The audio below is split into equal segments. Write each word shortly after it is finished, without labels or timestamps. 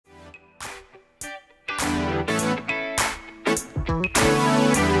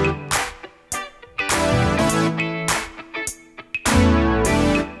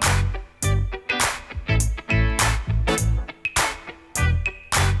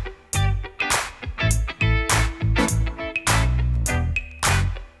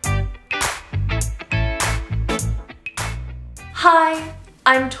Hi,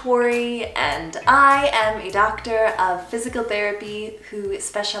 I'm Tori and I am a doctor of physical therapy who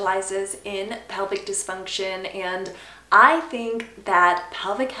specializes in pelvic dysfunction, and I think that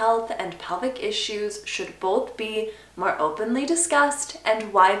pelvic health and pelvic issues should both be more openly discussed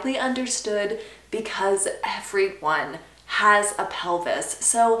and widely understood because everyone has a pelvis.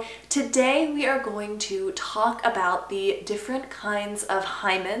 So today we are going to talk about the different kinds of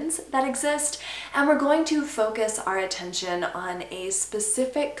hymens that exist, and we're going to focus our attention on a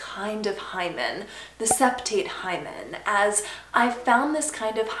specific kind of hymen, the septate hymen, as I've found this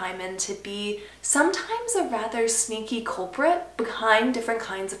kind of hymen to be sometimes a rather sneaky culprit behind different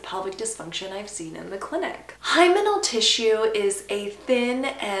kinds of pelvic dysfunction I've seen in the clinic. Hymenal tissue is a thin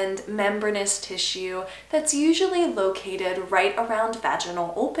and membranous tissue that's usually located right around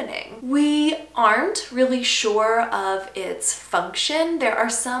vaginal opening. We aren't really sure of its function. There are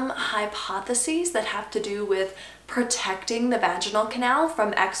some hypotheses that have to do with protecting the vaginal canal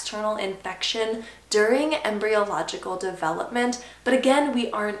from external infection during embryological development, but again, we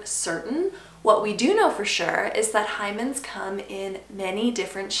aren't certain. What we do know for sure is that hymens come in many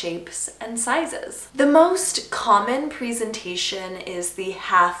different shapes and sizes. The most common presentation is the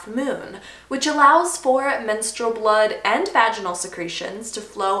half moon, which allows for menstrual blood and vaginal secretions to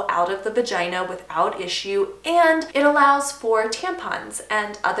flow out of the vagina without issue, and it allows for tampons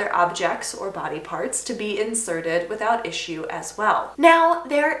and other objects or body parts to be inserted without issue as well. Now,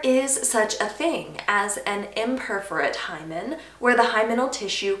 there is such a thing as an imperforate hymen, where the hymenal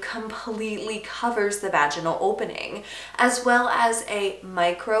tissue completely covers the vaginal opening, as well as a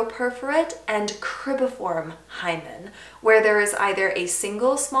microperforate and cribiform hymen, where there is either a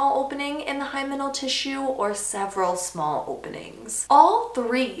single small opening in the hymenal tissue or several small openings. All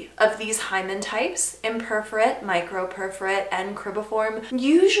three of these hymen types, imperforate, microperforate, and cribiform,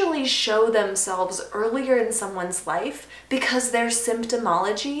 usually show themselves earlier in someone's life because their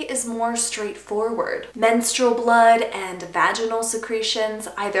symptomology is more straightforward. Menstrual blood and vaginal secretions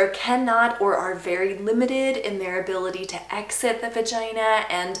either cannot or are very limited in their ability to exit the vagina,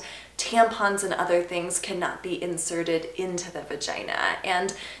 and tampons and other things cannot be inserted into the vagina.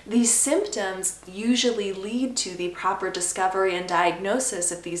 And these symptoms usually lead to the proper discovery and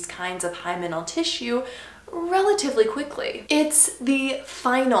diagnosis of these kinds of hymenal tissue relatively quickly. It's the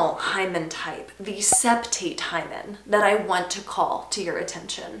final hymen type, the septate hymen, that I want to call to your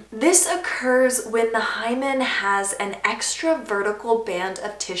attention. This occurs when the hymen has an extra vertical band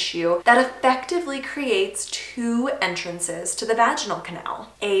of tissue that effectively creates two entrances to the vaginal canal,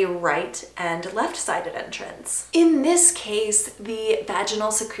 a right and left-sided entrance. In this case, the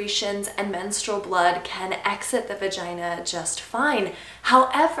vaginal secretions and menstrual blood can exit the vagina just fine.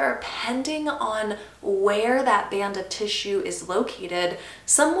 However, depending on where that band of tissue is located,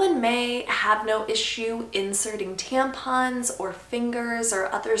 someone may have no issue inserting tampons or fingers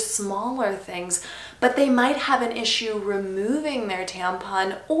or other smaller things, but they might have an issue removing their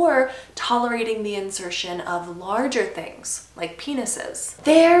tampon or tolerating the insertion of larger things like penises.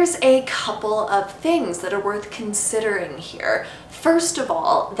 There's a couple of things that are worth considering here. First of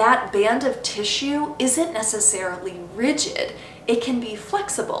all, that band of tissue isn't necessarily rigid. It can be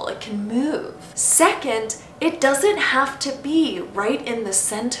flexible, it can move. Second, it doesn't have to be right in the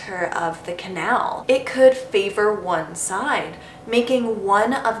center of the canal. It could favor one side, making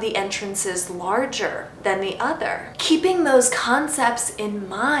one of the entrances larger than the other. Keeping those concepts in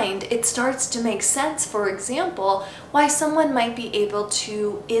mind, it starts to make sense, for example, why someone might be able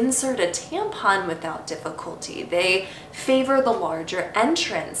to insert a tampon without difficulty. They favor the larger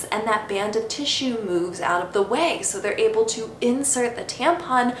entrance, and that band of tissue moves out of the way, so they're able to insert the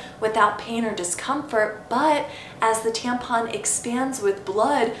tampon without pain or discomfort. But as the tampon expands with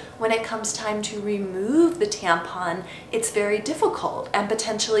blood, when it comes time to remove the tampon, it's very difficult and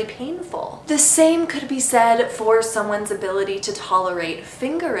potentially painful. The same could be said for someone's ability to tolerate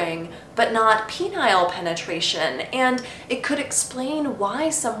fingering, but not penile penetration, and it could explain why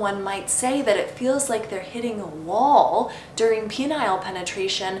someone might say that it feels like they're hitting a wall during penile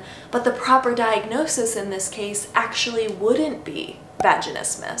penetration, but the proper diagnosis in this case actually wouldn't be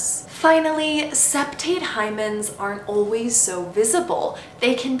vaginismus. Finally, septate hymens aren't always so visible.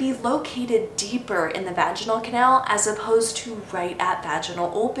 They can be located deeper in the vaginal canal as opposed to right at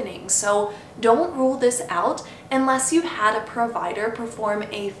vaginal openings. So don't rule this out. unless you've had a provider perform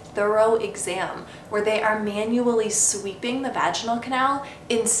a thorough exam where they are manually sweeping the vaginal canal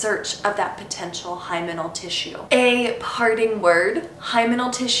in search of that potential hymenal tissue. A parting word,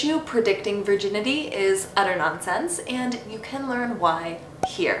 hymenal tissue predicting virginity is utter nonsense, and you can learn why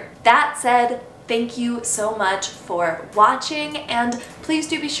here. That said, thank you so much for watching, and please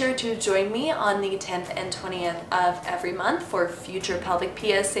do be sure to join me on the 10th and 20th of every month for future pelvic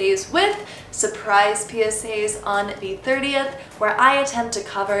PSAs with surprise PSAs on the 30th, where I attempt to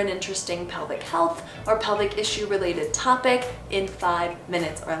cover an interesting pelvic health or pelvic issue related topic in 5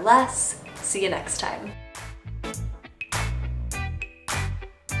 minutes or less. See you next time.